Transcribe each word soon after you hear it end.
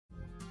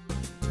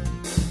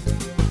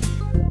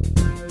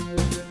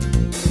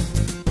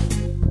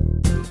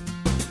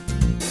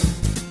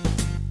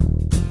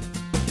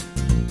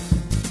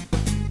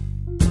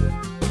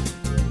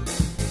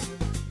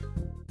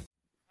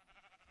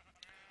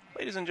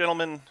Ladies and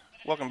gentlemen,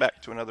 welcome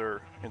back to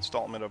another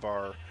installment of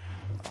our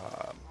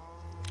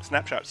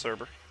Snapshot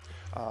server.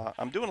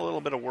 I'm doing a little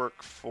bit of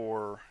work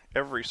for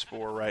Every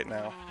Spore right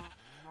now.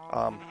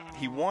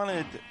 He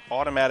wanted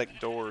automatic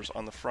doors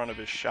on the front of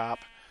his shop,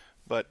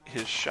 but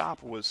his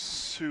shop was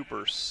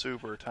super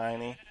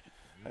tiny.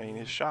 I mean,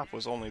 his shop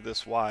was only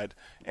this wide,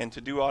 and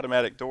to do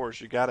automatic doors,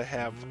 you got to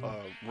have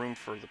room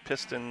for the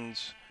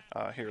pistons.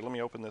 Here, let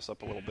me open this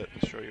up a little bit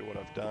and show you what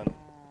I've done.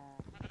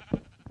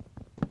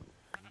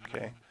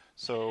 Okay,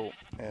 so,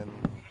 and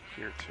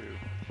here too,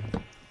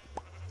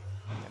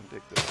 and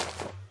dig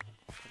this up.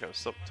 I got a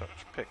silk touch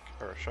pick,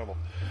 or a shovel.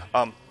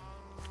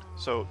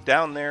 So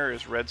down there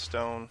is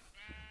redstone.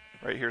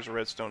 Right here's a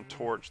redstone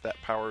torch that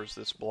powers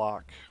this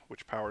block,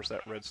 which powers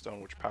that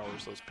redstone, which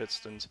powers those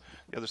pistons.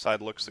 The other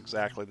side looks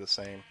exactly the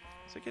same.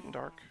 Is it getting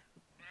dark?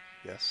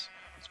 Yes.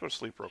 Let's go to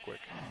sleep real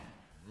quick.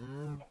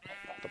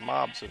 The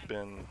mobs have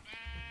been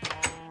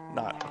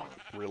not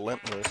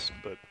relentless,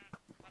 but,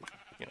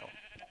 you know,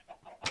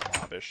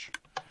 mobbish.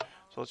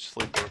 So let's just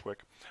sleep real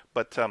quick.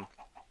 But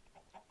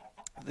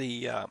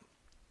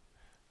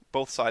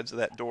both sides of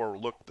that door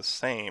look the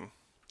same.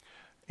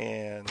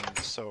 And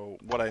so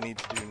what I need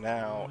to do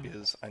now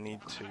is I need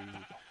to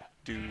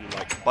do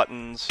like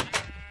buttons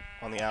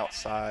on the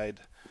outside.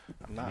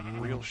 I'm not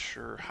real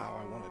sure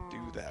how I want to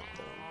do that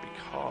though,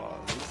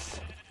 because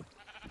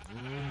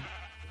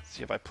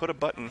see, if I put a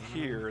button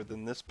here,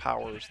 then this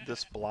powers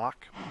this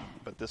block,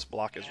 but this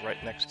block is right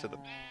next to the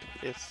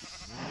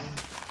piston.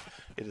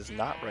 It is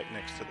not right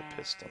next to the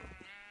piston.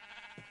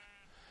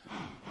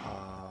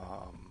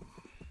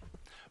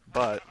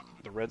 But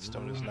the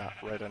redstone is not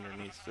right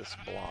underneath this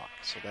block,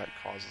 so that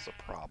causes a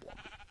problem.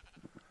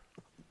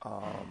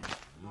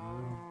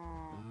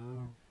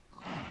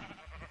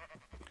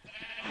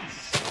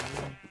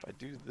 If I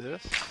do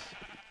this,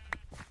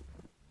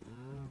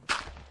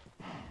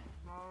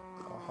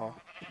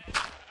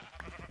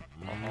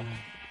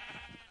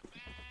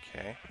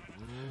 okay.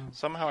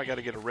 Somehow I got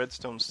to get a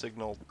redstone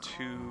signal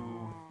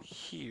to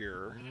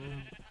here.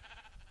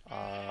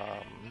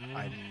 I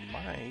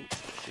might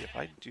see if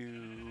I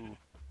do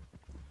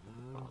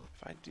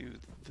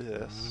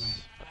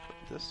this. If I put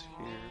this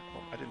here.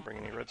 Oh, I didn't bring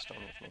any redstone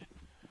with me.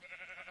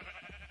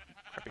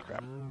 Crappy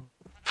crap.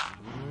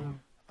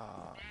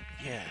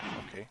 Yeah,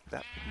 okay.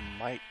 That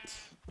might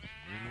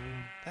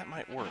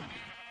work.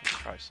 Let's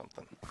try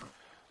something.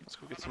 Let's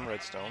go get some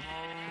redstone.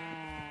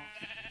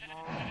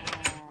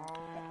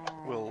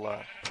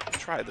 We'll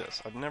try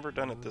this. I've never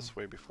done it this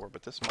way before,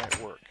 but this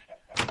might work.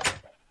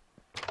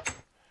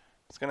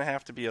 It's going to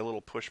have to be a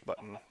little push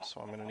button,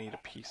 so I'm going to need a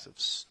piece of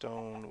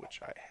stone,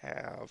 which I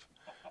have.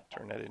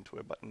 Turn that into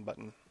a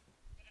button.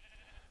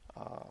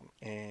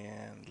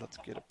 And let's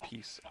get a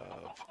piece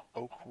of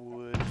oak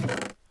wood.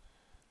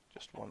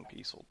 Just one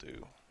piece will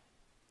do.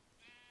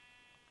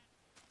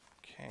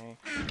 Okay,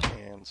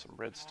 and some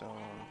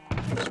redstone.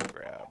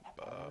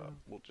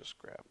 We'll just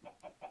grab.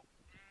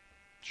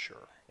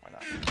 Sure, why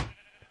not?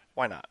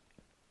 Why not?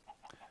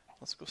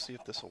 Let's go see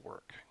if this will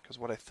work. Because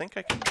what I think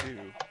I can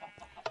do.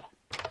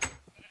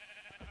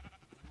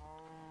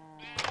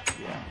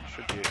 Yeah,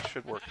 it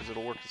should work because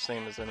it'll work the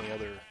same as any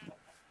other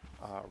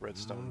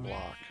redstone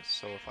block.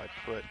 So if I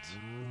put,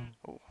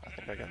 oh, I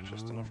think I got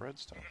just enough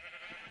redstone.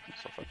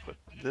 So if I put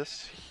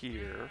this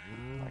here,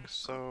 like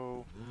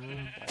so,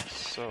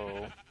 let's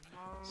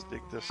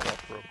dig this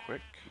up real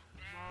quick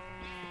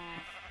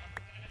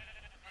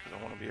because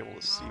I want to be able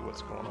to see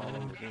what's going on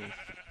underneath.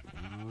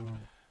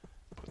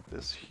 Put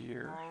this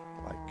here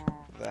like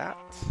that.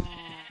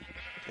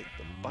 Take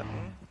the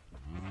button.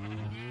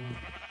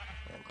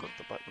 And put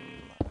the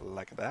button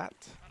like that.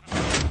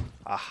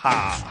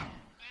 Aha!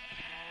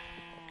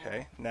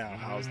 Okay, now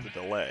how's the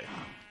delay?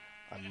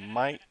 I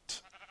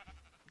might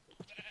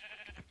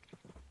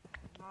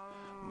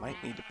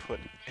need to put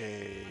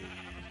a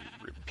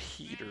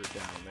repeater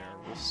down there.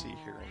 We'll see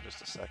here in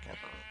just a second.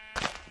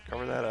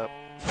 Cover that up.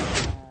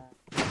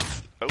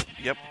 Oh,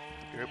 yep.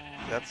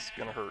 That's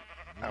gonna hurt.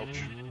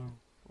 Ouch.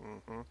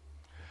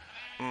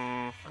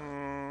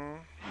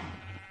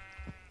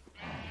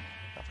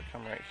 If I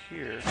come right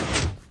here,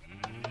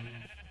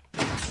 I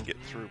can get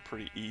through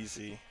pretty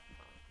easy.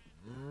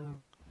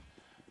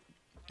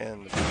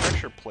 And the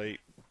pressure plate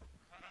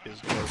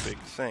is no big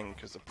thing,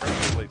 because the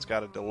pressure plate's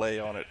got a delay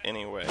on it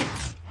anyway.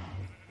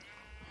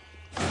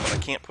 But I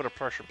can't put a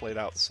pressure plate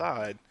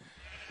outside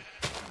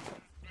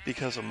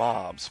because of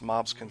mobs.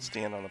 Mobs can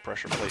stand on the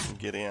pressure plate and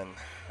get in,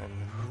 and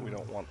we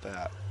don't want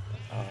that.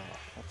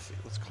 Let's see,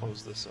 let's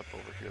close this up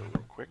over here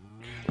real quick,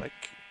 like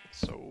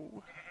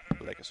so.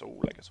 Like so,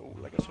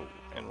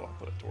 and we'll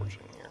put a torch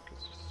in here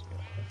because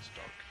it's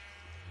dark.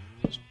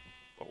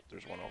 Oh,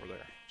 there's one over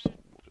there, so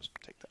we'll just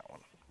take that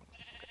one.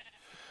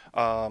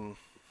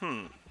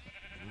 Okay.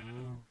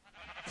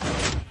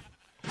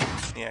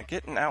 Yeah,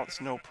 getting out's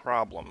no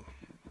problem.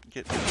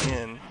 Getting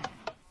in,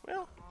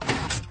 well,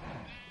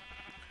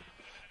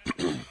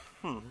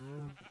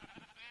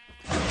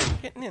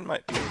 getting in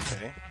might be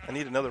okay. I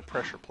need another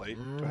pressure plate.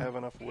 Do I have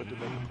enough wood to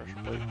make a pressure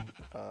plate?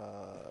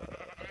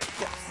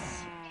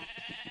 Yes.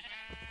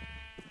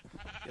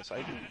 Yes,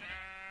 I do.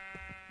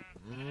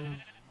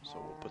 So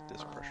we'll put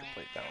this pressure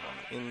plate down on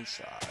the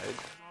inside.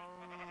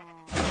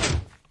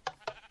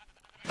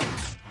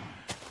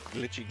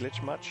 Glitchy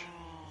glitch much?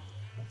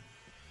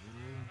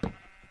 Okay.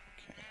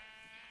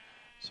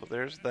 So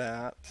there's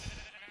that.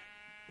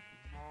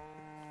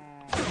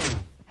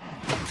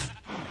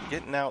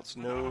 Getting out's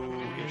no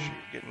issue.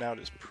 Getting out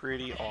is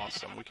pretty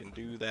awesome. We can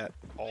do that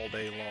all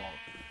day long.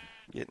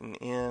 Getting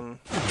in,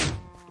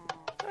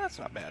 that's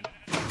not bad.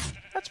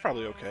 That's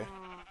probably okay.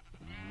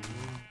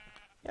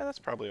 Yeah, that's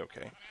probably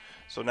okay.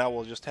 So now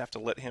we'll just have to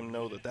let him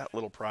know that that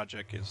little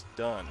project is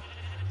done.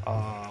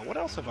 What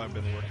else have I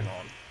been working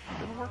on? I've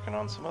been working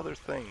on some other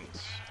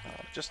things.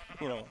 Just,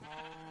 you know,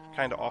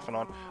 kind of off and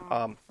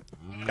on.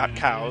 Got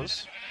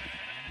cows.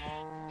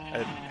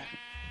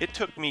 It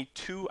took me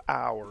 2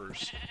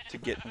 hours to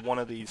get one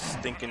of these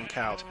stinking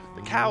cows.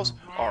 The cows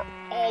are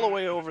all the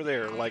way over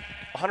there, like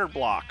 100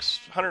 blocks,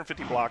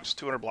 150 blocks,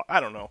 200 blocks, I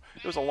don't know.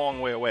 It was a long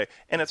way away.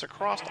 And it's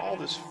across all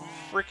this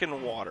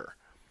freaking water.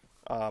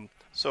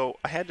 So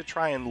I had to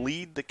try and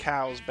lead the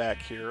cows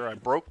back here. I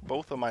broke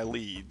both of my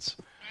leads.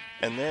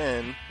 And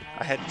then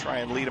I had to try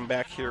and lead them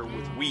back here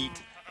with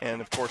wheat.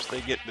 And, of course, they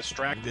get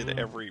distracted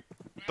every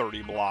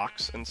 30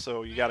 blocks. And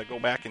so you got to go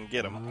back and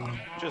get them.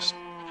 Just...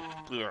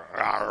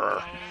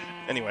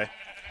 Anyway,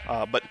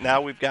 but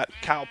now we've got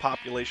cow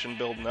population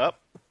building up.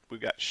 We've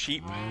got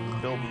sheep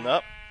building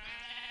up.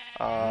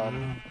 I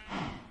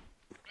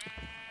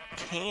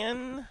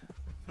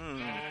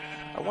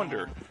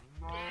wonder,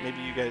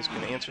 maybe you guys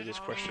can answer this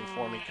question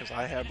for me because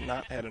I have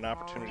not had an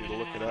opportunity to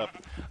look it up.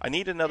 I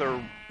need another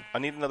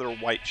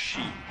white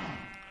sheep.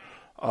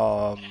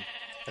 I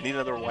need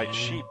another white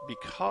sheep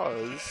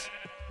because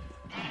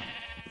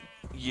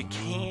you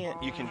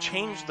can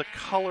change the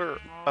color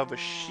of a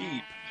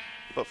sheep,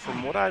 but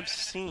from what I've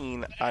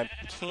seen, I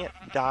can't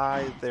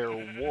dye their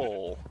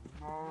wool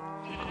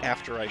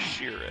after I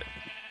shear it.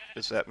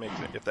 If that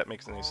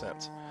makes any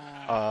sense.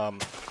 Oh,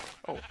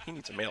 he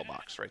needs a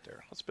mailbox right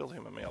there. Let's build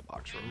him a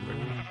mailbox real quick.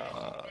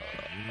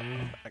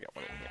 I got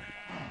one in here.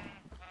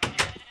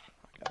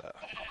 I got a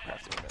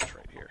crafting bench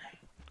right here.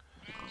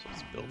 So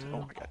let's build.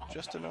 Oh, I got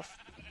just enough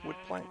wood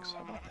planks.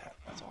 How about that?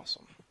 That's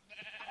awesome.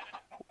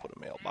 Put a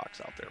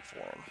mailbox out there for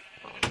him.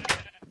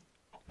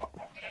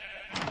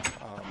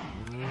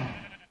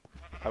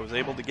 I was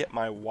able to get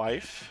my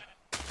wife,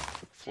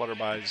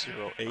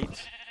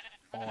 Flutterby08,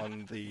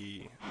 on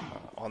the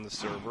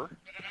server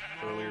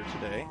earlier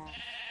today.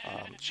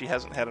 She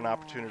hasn't had an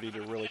opportunity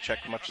to really check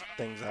much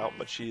things out,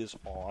 but she is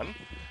on.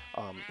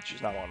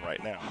 She's not on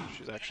right now.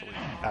 She's actually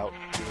out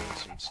doing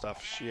some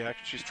stuff.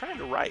 She's trying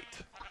to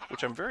write,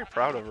 which I'm very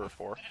proud of her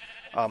for.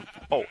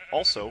 Oh,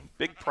 also,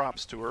 big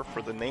props to her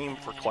for the name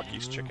for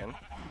Clucky's Chicken.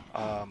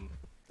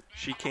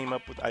 She came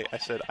up with, I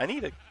said, I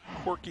need a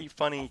quirky,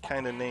 funny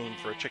kind of name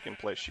for a chicken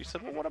place. She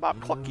said, well, what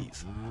about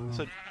Clucky's? I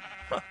said,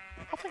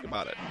 I'll think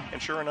about it.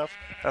 And sure enough,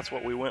 that's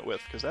what we went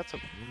with, because that's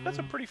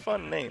a pretty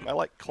fun name. I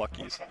like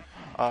Clucky's.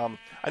 I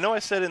know I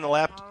said in the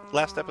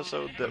last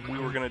episode that we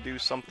were going to do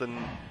something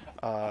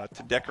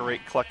to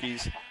decorate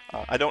Clucky's.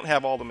 I don't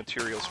have all the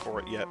materials for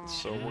it yet,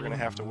 so we're going to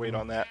have to wait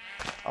on that.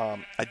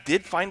 I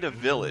did find a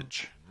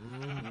village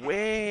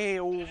way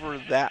over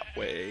that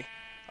way.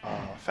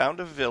 Found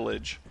a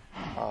village.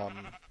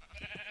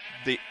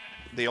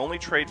 They only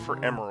trade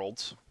for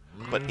emeralds,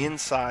 but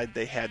inside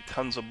they had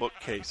tons of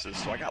bookcases,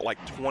 so I got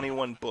like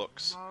 21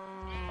 books,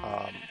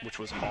 which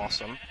was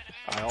awesome.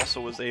 I also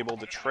was able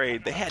to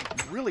trade. They had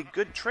really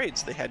good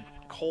trades. They had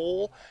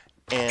coal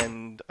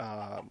and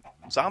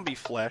zombie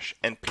flesh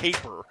and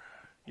paper.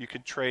 You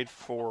could trade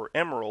for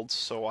emeralds,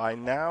 so I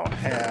now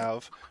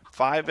have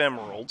 5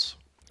 emeralds.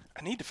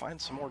 I need to find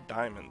some more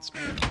diamonds.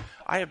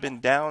 I have been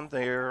down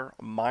there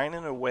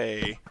mining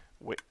away.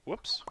 Wait,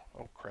 whoops.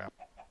 Oh, crap.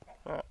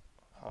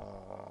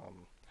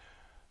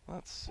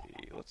 Let's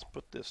see. Let's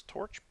put this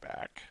torch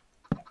back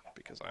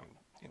because I'm,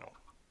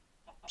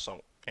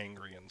 so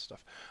angry and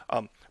stuff.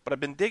 But I've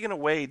been digging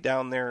away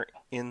down there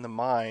in the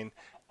mine,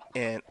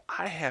 and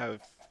I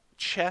have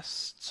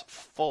chests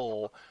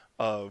full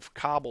of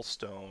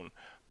cobblestone,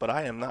 but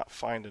I am not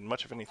finding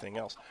much of anything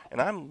else.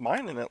 And I'm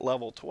mining at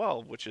level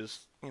 12, which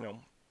is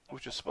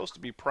supposed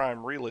to be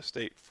prime real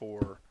estate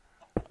for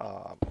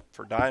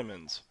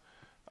diamonds.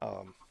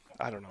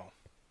 I don't know.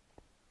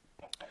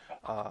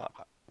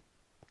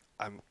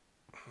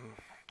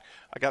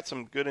 I got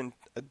some good and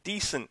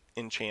decent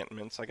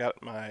enchantments. I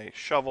got my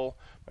shovel.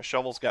 My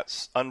shovel's got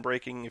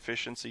unbreaking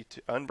efficiency,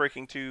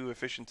 unbreaking 2,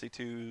 efficiency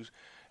 2,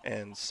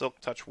 and silk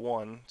touch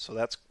 1. So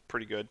that's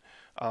pretty good.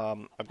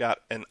 I've got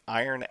an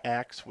iron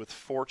axe with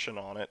fortune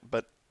on it,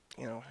 but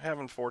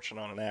having fortune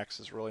on an axe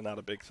is really not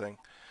a big thing.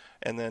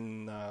 And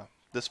then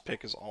this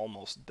pick is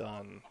almost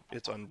done.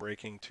 It's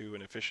unbreaking 2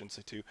 and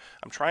efficiency 2.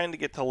 I'm trying to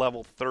get to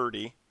level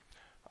 30.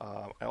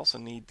 I also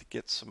need to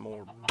get some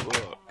more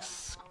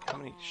books. How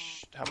many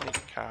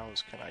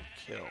cows can I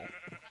kill?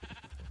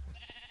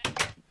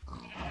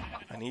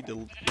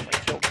 If I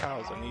kill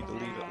cows, I need to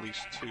leave at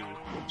least 2.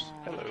 Whoops.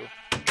 Hello.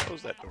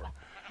 Close that door.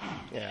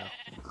 Yeah.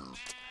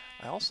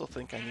 I also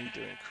think I need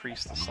to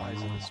increase the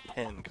size of this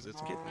pen because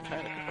it's getting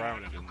kind of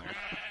crowded in there.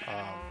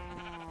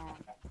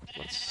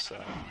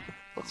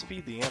 Let's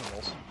feed the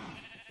animals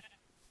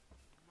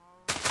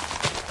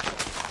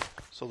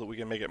so that we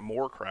can make it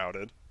more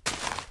crowded.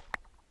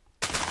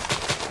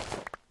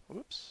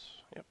 Whoops.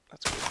 Yep,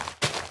 that's good.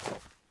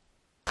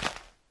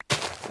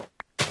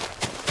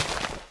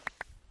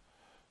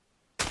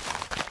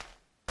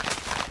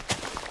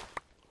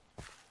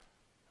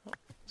 Oh,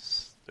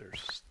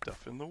 there's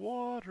stuff in the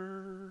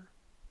water.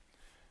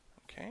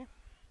 Okay.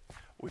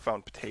 We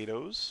found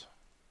potatoes.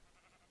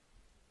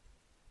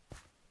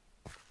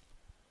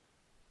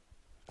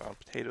 Found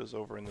potatoes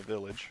over in the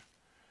village.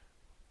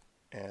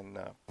 And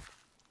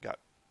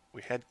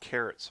we had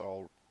carrots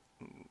all.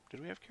 Did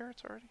we have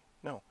carrots already?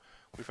 No.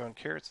 We found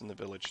carrots in the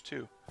village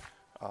too.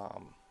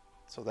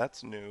 So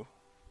that's new.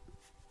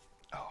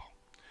 Oh,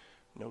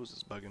 nose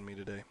is bugging me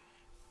today.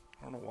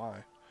 I don't know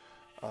why.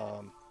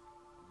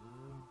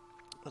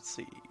 Let's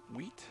see.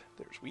 Wheat.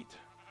 There's wheat.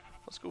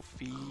 Let's go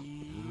feed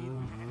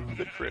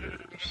the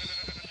critters.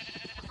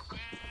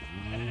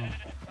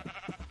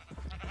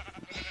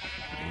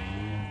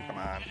 Come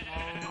on.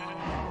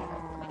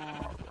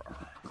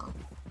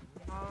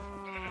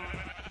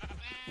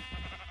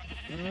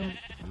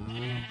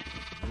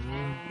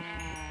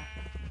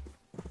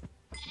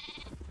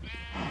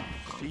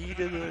 Feed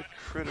the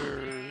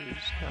critters.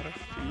 Gotta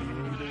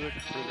feed the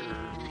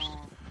critters.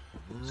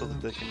 So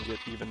that they can get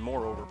even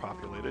more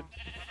overpopulated.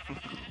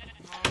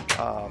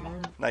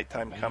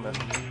 Nighttime coming.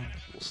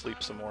 We'll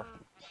sleep some more.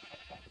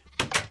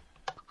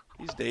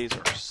 These days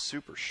are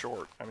super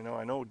short. I mean,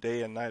 I know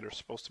day and night are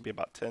supposed to be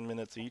about 10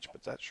 minutes each,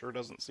 but that sure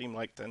doesn't seem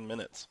like 10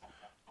 minutes.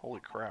 Holy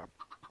crap.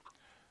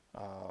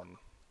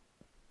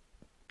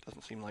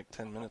 Doesn't seem like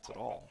 10 minutes at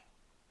all.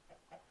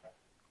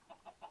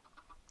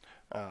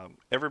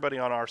 Everybody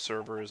on our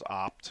server is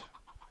opt,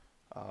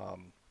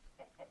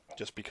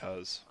 just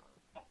because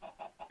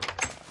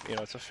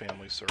it's a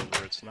family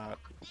server. It's not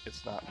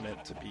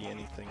meant to be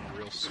anything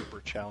real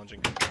super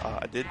challenging.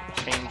 I did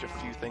change a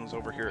few things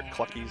over here at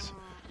Clucky's.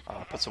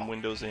 Put some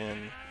windows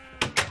in,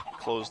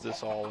 close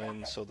this all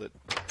in so that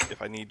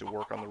if I need to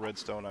work on the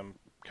redstone, I'm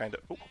kind of.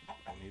 Oh,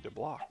 I need a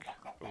block.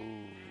 Oh,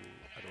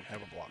 I don't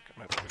have a block. I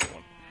might have to get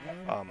one.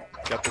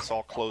 Got this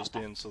all closed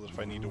in so that if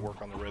I need to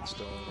work on the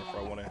redstone, or if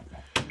I want to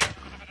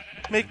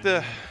make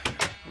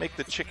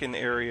the chicken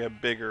area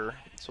bigger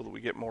so that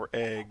we get more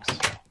eggs,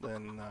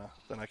 then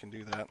I can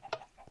do that.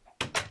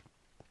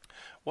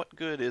 What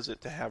good is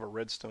it to have a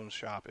redstone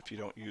shop if you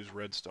don't use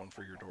redstone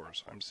for your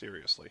doors? I'm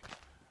seriously.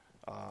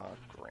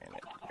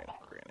 Granite,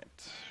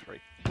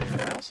 right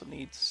there. I also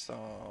need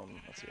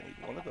some. Let's see, I need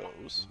one of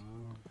those.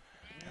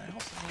 And I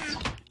also need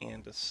some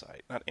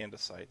andesite, not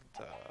andesite,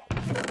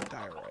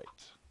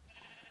 diorite.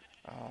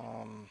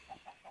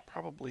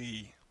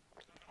 Probably.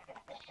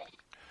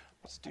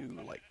 Let's do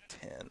like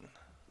 10.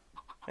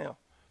 Yeah,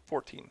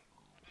 14.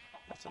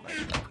 That's a nice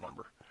round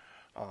number.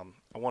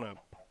 I want to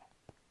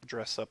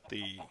dress up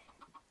the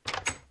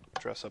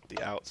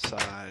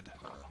outside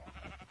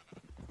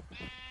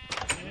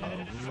of.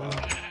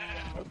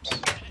 Oops,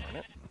 darn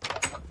it.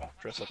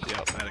 Dress up the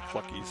outside of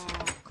Clucky's,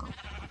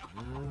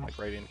 like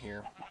right in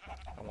here.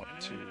 I want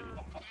to.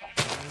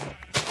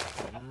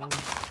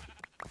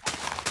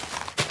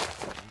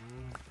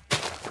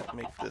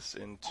 Make this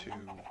into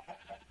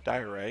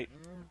diorite.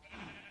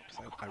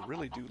 I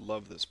really do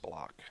love this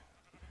block.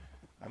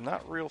 I'm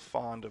not real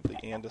fond of the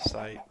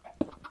andesite,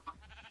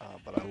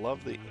 but I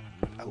love the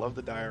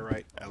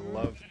diorite. I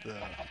love the.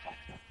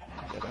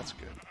 Yeah, that's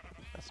good.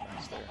 That's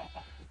nice there.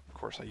 Of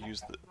course, I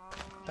use the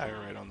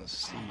diorite on the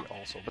C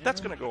also, but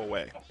that's gonna go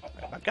away.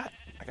 I got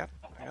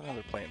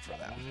another plan for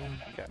that.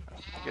 You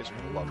guys are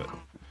gonna love it.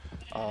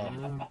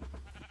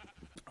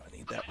 I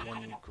need that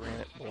one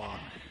granite block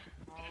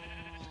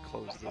to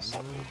close this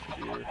up over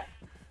here,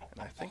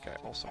 and I think I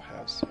also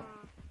have some.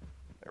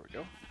 There we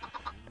go.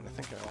 And I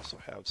think I also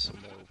have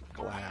some more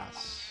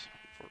glass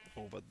for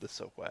over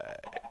this way.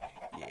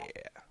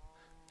 Yeah.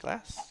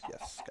 Glass?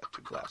 Yes, got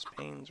 2 glass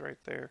panes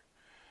right there.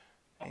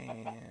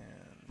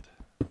 And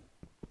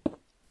we'll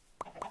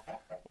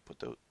put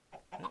those.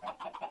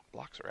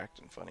 Blocks are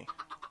acting funny.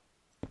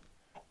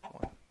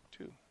 1,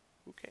 2.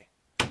 Okay.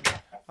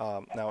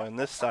 Now on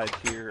this side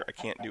here, I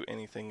can't do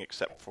anything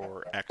except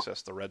for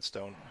access the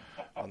redstone.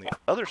 On the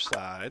other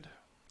side,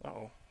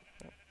 on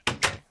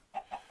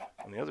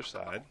the other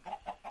side,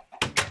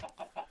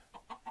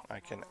 I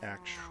can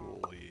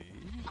actually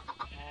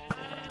go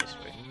around this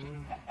way.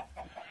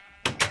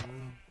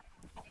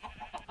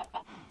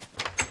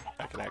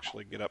 I can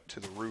actually get up to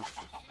the roof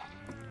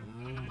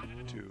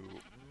to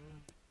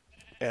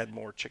add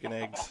more chicken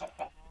eggs.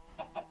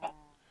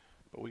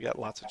 But we got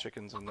lots of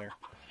chickens in there.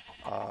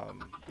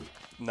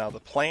 Now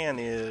the plan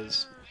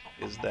is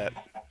that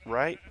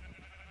right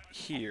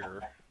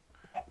here,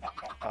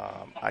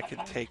 I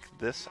could take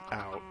this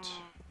out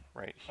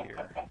right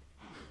here.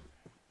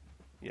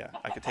 Yeah,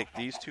 I could take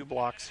these 2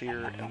 blocks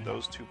here and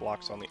those 2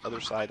 blocks on the other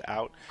side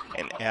out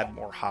and add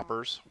more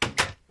hoppers.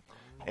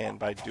 And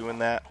by doing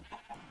that,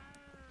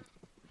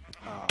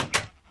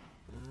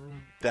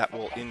 that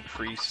will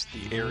increase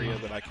the area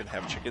that I can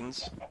have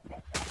chickens.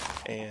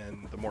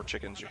 And the more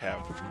chickens you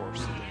have, of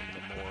course, then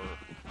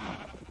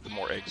the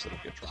more eggs that'll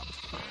get dropped.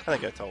 I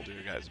think I told you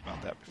guys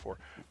about that before.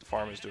 The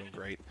farm is doing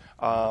great.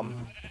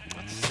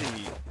 Let's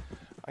see.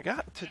 I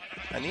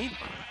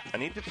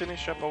need to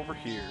finish up over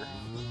here.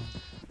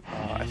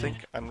 I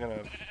think I'm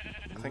gonna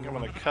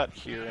cut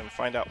here and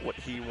find out what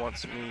he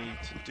wants me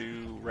to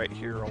do right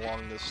here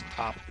along this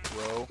top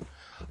row.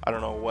 I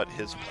don't know what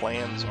his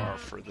plans are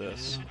for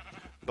this,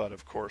 but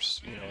of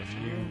course, you know,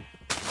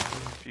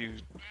 if you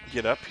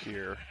get up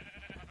here,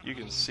 you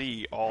can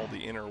see all the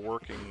inner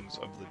workings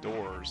of the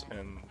doors,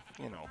 and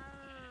you know,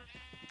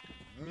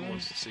 who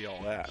wants to see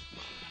all that?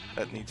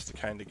 That needs to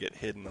kind of get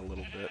hidden a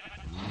little bit.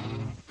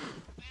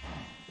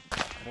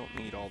 I don't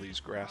need all these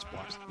grass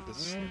blocks.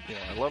 This, you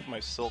know, I love my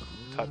Silk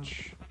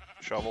Touch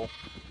shovel,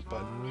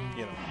 but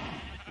you know,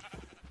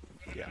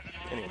 yeah.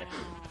 Anyway,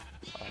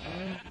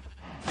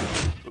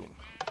 boom.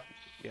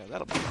 Yeah,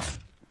 that'll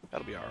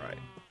be all right.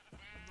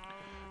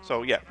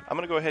 So yeah, I'm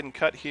gonna go ahead and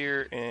cut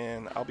here,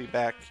 and I'll be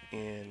back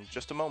in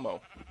just a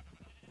momo.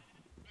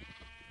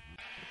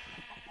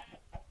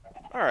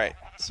 All right.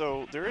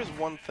 So there is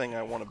one thing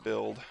I want to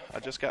build. I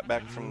just got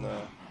back from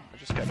the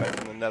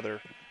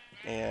Nether.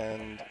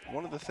 And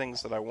one of the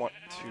things that I want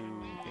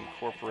to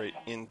incorporate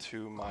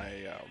into my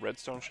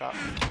redstone shop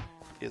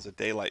is a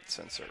daylight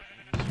sensor.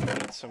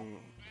 So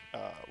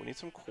we need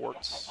some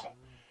quartz,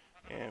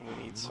 and we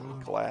need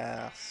some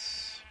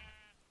glass,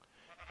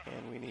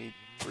 and we need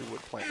 3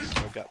 wood planks.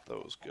 So I've got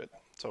those good.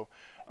 So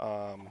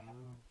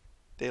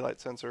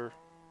daylight sensor,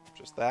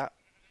 just that,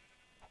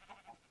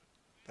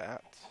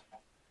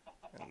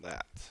 and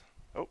that.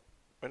 Oh,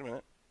 wait a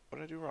minute. What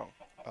did I do wrong?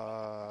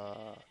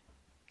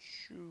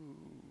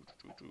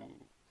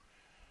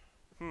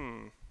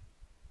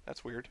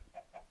 That's weird.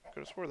 Could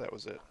have swore that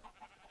was it.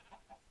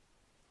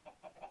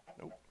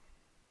 Nope.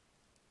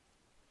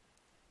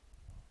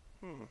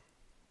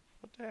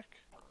 What the heck?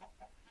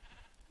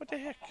 What the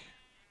heck?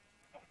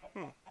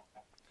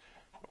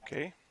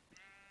 Okay.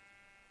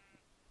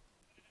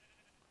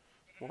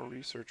 More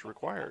research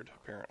required,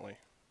 apparently.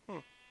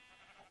 Could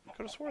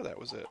have swore that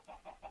was it.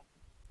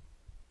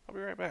 I'll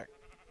be right back.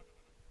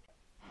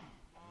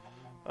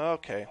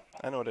 Okay,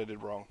 I know what I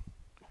did wrong.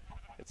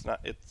 It's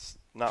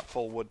not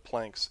full wood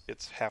planks,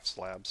 it's half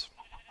slabs.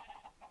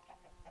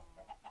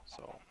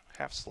 So,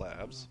 half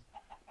slabs.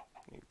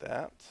 Need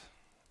that,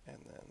 and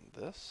then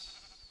this,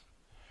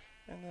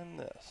 and then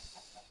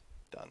this.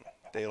 Done.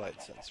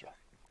 Daylight sensor.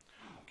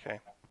 Okay.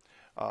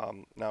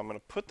 Now I'm going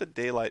to put the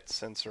daylight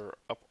sensor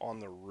up on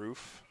the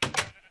roof,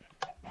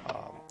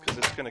 because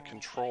it's going to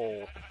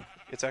control,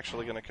 it's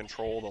actually going to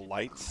control the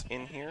lights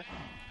in here.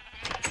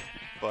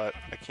 But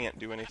I can't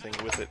do anything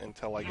with it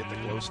until I get the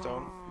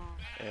glowstone,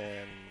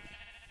 and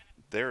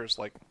there's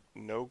like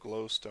no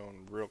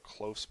glowstone real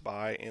close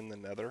by in the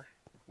Nether,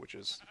 which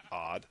is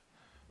odd,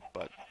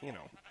 but you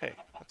know, hey,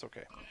 that's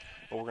okay.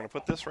 But we're going to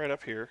put this right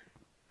up here,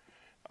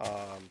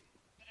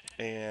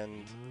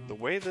 and the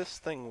way this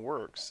thing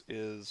works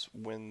is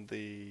when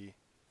the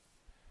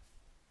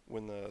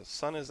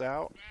sun is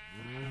out,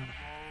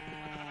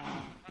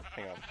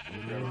 hang on, let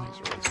me grab a piece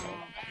of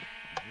redstone.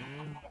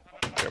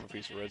 Grab a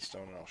piece of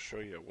redstone and I'll show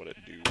you what it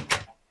do.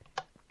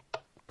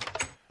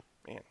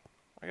 Man,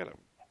 I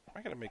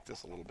gotta make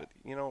this a little bit.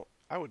 You know,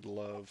 I would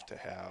love to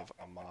have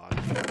a mod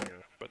in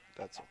here, but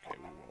that's okay.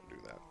 We won't do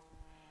that.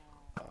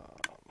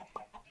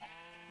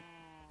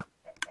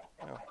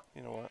 Well,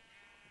 you know what?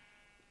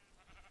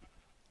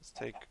 Let's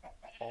take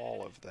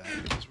all of that,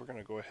 because we're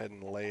gonna go ahead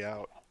and lay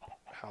out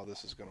how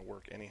this is gonna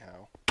work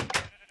anyhow.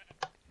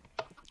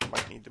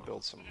 Might need to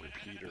build some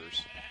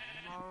repeaters.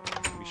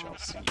 We shall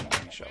see,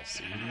 we shall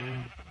see.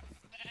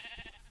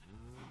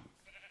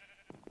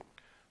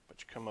 But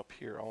you come up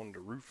here on the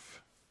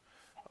roof,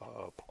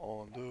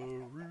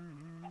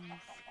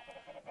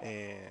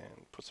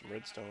 and put some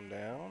redstone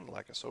down,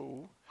 like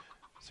so.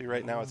 See,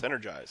 right now it's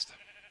energized.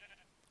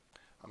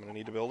 I'm going to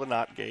need to build a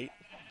NOT gate,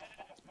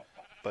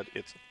 but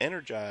it's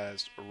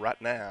energized right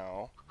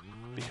now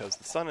because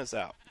the sun is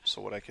out.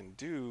 So what I can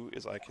do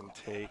is I can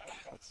take,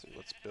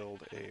 let's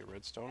build a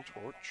redstone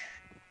torch.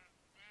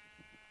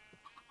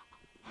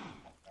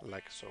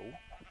 Like so.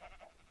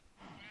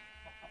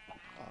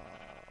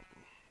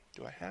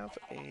 Do I have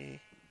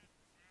a...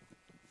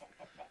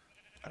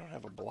 I don't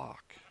have a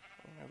block.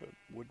 I don't have a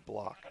wood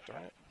block,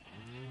 darn it.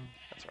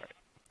 That's alright.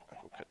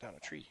 I'll go cut down a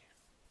tree.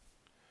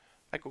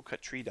 I go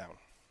cut tree down.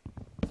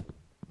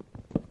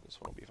 This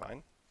one will be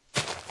fine.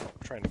 I'm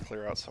trying to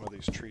clear out some of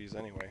these trees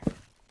anyway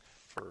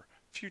for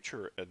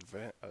future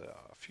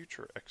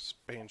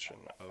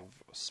expansion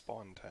of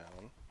Spawn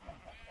Town.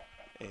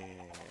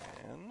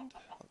 And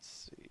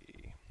let's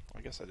see.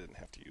 I guess I didn't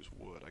have to use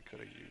wood. I could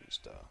have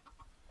used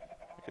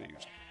pretty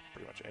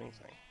much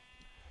anything.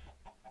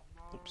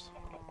 Oops.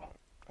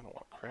 I don't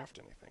want to craft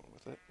anything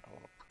with it. I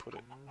want to put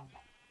it.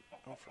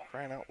 Oh, for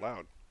crying out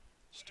loud!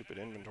 Stupid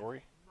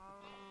inventory.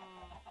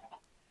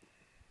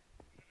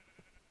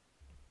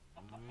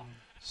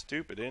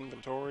 Stupid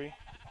inventory.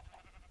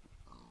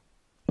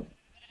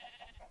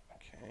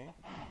 Okay. Okay.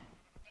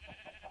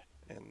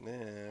 And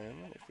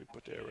then, if we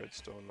put a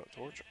redstone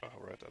torch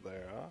right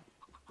there,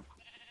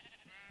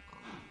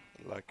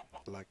 like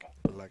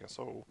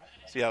so.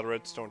 See how the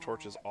redstone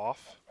torch is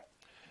off?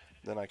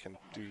 Then I can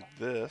do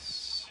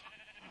this.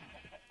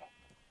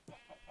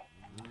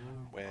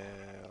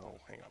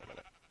 Well, hang on a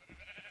minute.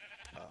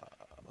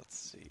 Let's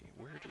see.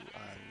 Where do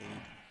I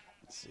need?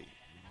 Let's see.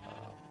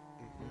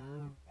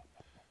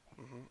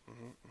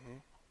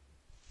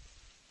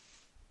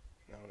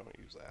 No, don't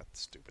use that.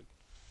 Stupid.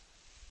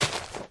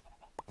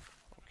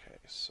 Okay,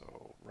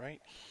 so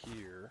right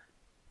here.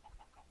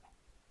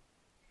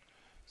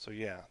 So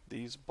yeah,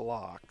 these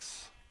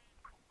blocks.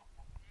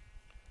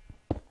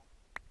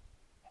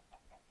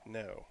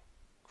 No.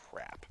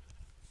 Crap.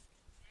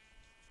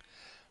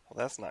 Well,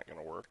 that's not going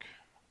to work.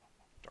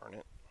 Darn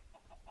it.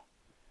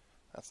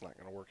 That's not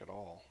going to work at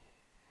all.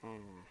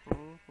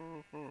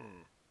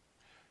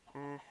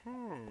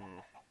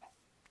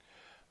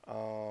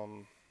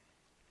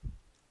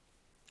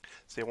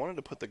 See, I wanted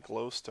to put the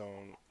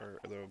glowstone or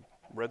the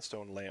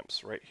redstone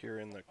lamps right here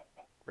in the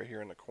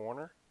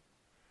corner,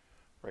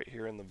 right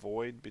here in the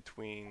void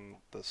between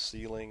the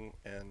ceiling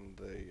and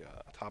the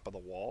top of the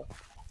wall.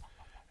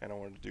 And I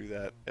wanted to do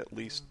that at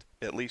least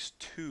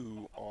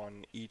 2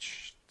 on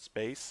each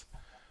space,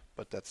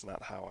 but that's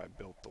not how I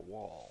built the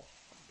wall.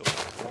 I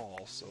built the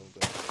wall so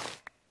that,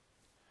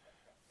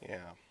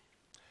 yeah,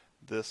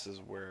 this is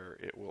where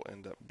it will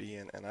end up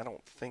being, and I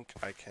don't think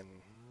I can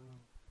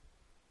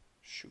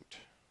shoot.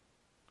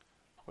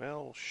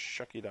 Well,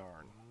 shucky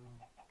darn.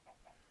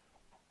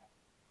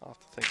 I'll have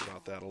to think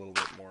about that a little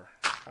bit more,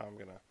 how I'm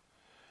going to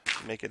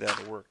make it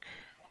at work.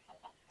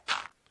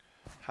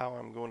 How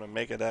I'm going to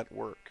make it at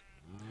work.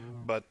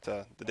 But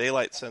the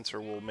daylight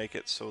sensor will make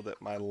it so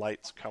that my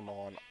lights come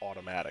on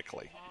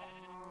automatically,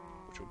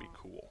 which will be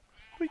cool.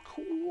 It'll be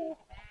cool.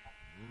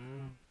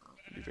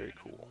 It'll be very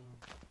cool.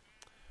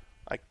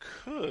 I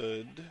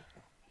could.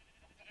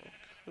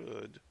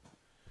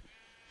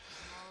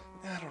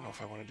 I don't know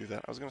if I want to do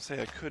that. I was going to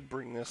say I could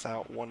bring this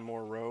out one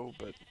more row,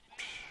 but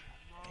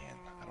man,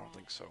 I don't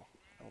think so.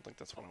 I don't think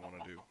that's what I want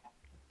to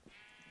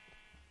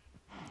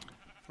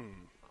do.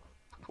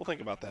 We'll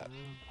think about that.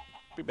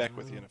 Be back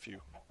with you in a few.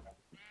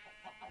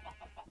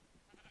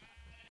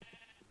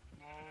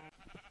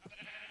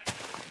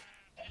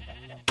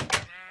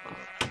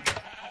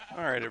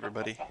 Alright,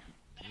 everybody.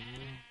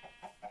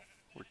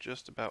 We're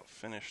just about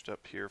finished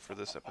up here for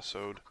this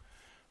episode,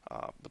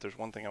 but there's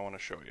one thing I want to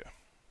show you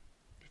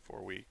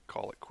before we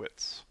call it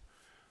quits.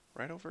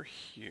 Right over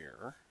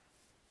here,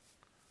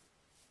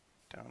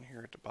 down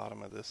here at the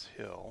bottom of this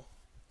hill,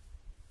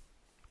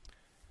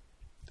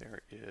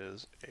 there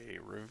is a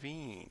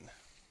ravine.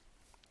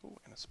 Oh,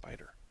 and a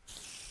spider.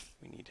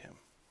 We need him.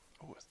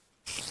 Oh,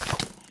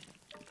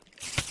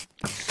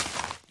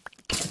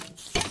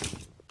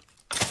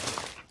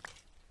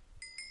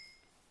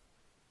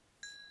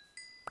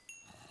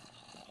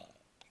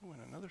 oh,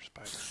 and another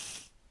spider.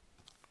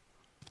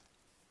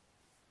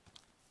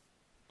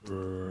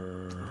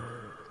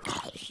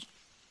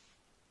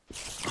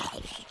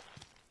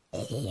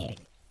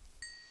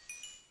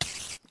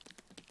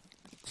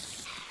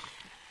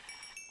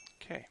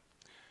 Okay.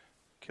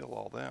 Kill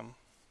all them.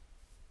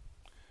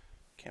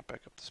 Can't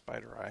back up the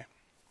spider eye.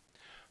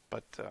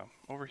 But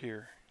over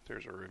here,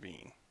 there's a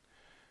ravine.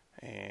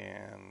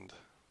 And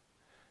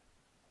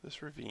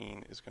this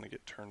ravine is going to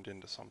get turned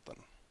into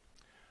something.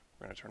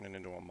 We're going to turn it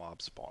into a mob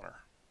spawner.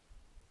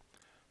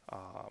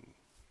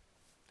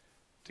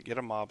 To get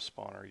a mob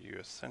spawner, you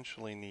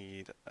essentially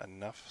need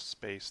enough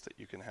space that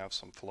you can have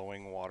some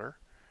flowing water,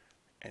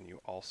 and you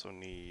also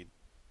need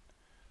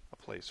a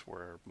place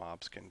where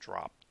mobs can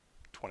drop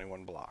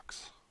 21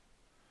 blocks.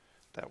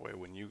 That way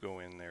when you go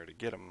in there to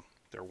get them,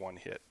 they're one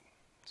hit.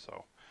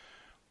 So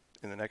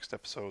in the next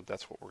episode,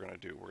 that's what we're going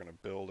to do. We're going to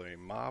build a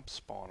mob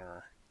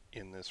spawner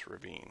in this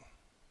ravine.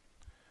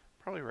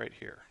 Probably right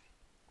here.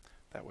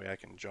 That way I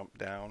can jump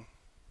down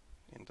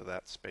into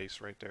that space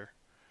right there.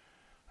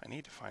 I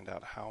need to find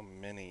out how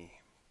many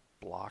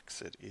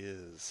blocks it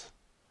is.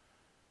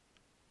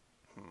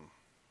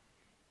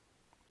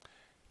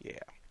 Yeah.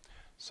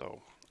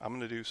 So I'm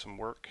going to do some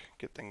work,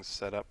 get things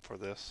set up for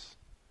this.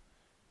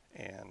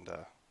 And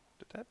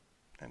did that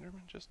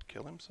Enderman just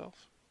kill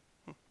himself?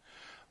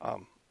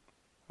 I'm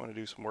going to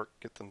do some work,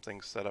 get some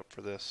things set up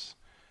for this.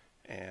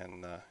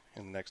 And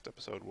in the next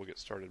episode, we'll get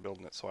started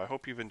building it. So I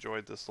hope you've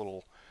enjoyed this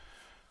little,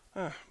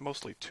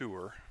 mostly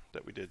tour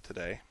that we did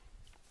today.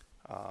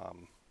 A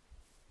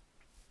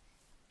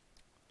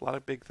lot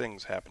of big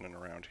things happening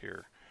around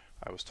here.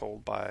 I was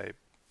told by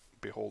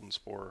Beholden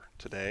Spore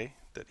today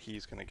that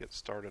he's going to get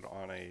started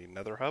on a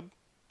nether hub,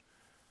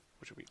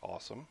 which would be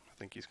awesome. I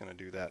think he's going to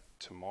do that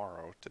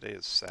tomorrow. Today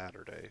is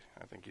Saturday.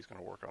 I think he's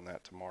going to work on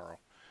that tomorrow.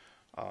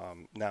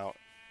 Now,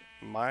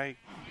 my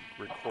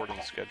recording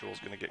schedule is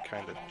going to get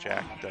kind of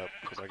jacked up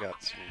because I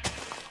got some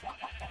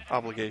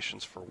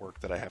obligations for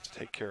work that I have to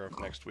take care of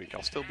next week.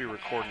 I'll still be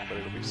recording, but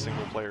it'll be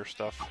single player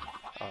stuff.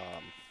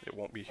 It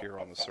won't be here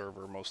on the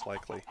server, most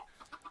likely.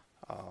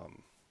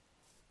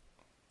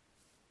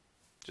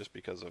 just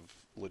because of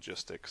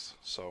logistics.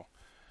 So,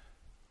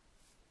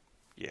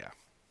 yeah.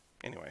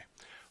 Anyway,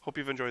 hope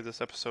you've enjoyed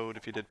this episode.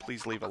 If you did,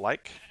 please leave a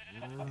like,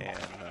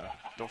 and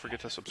don't forget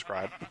to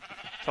subscribe.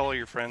 Tell all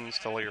your friends,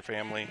 tell all your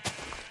family.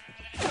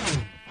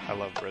 I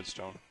love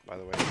redstone, by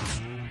the way.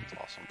 It's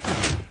awesome.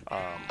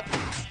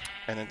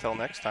 And until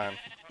next time,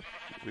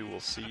 we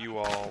will see you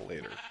all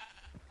later.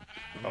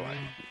 Bye-bye.